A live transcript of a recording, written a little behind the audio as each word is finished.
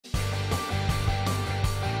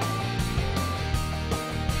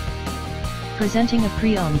Presenting a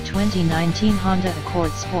pre-owned 2019 Honda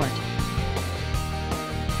Accord Sport.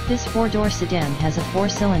 This four-door sedan has a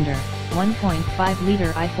four-cylinder,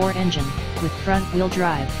 1.5-liter i4 engine, with front-wheel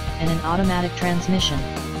drive, and an automatic transmission.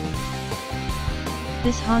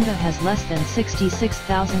 This Honda has less than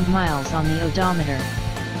 66,000 miles on the odometer.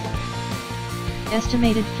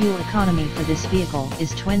 Estimated fuel economy for this vehicle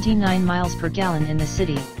is 29 miles per gallon in the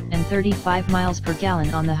city, and 35 miles per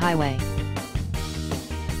gallon on the highway.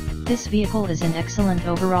 This vehicle is in excellent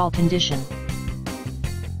overall condition.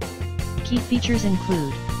 Key features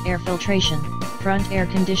include air filtration, front air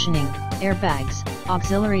conditioning, airbags,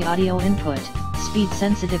 auxiliary audio input,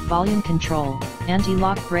 speed-sensitive volume control,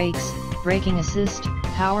 anti-lock brakes, braking assist,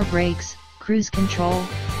 power brakes, cruise control,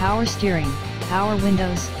 power steering, power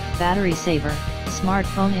windows, battery saver,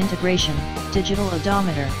 smartphone integration, digital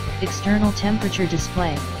odometer, external temperature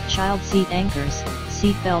display, child seat anchors,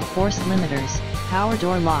 seat belt force limiters, power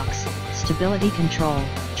door locks, stability control,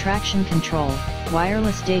 traction control,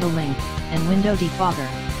 wireless data link, and window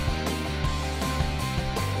defogger.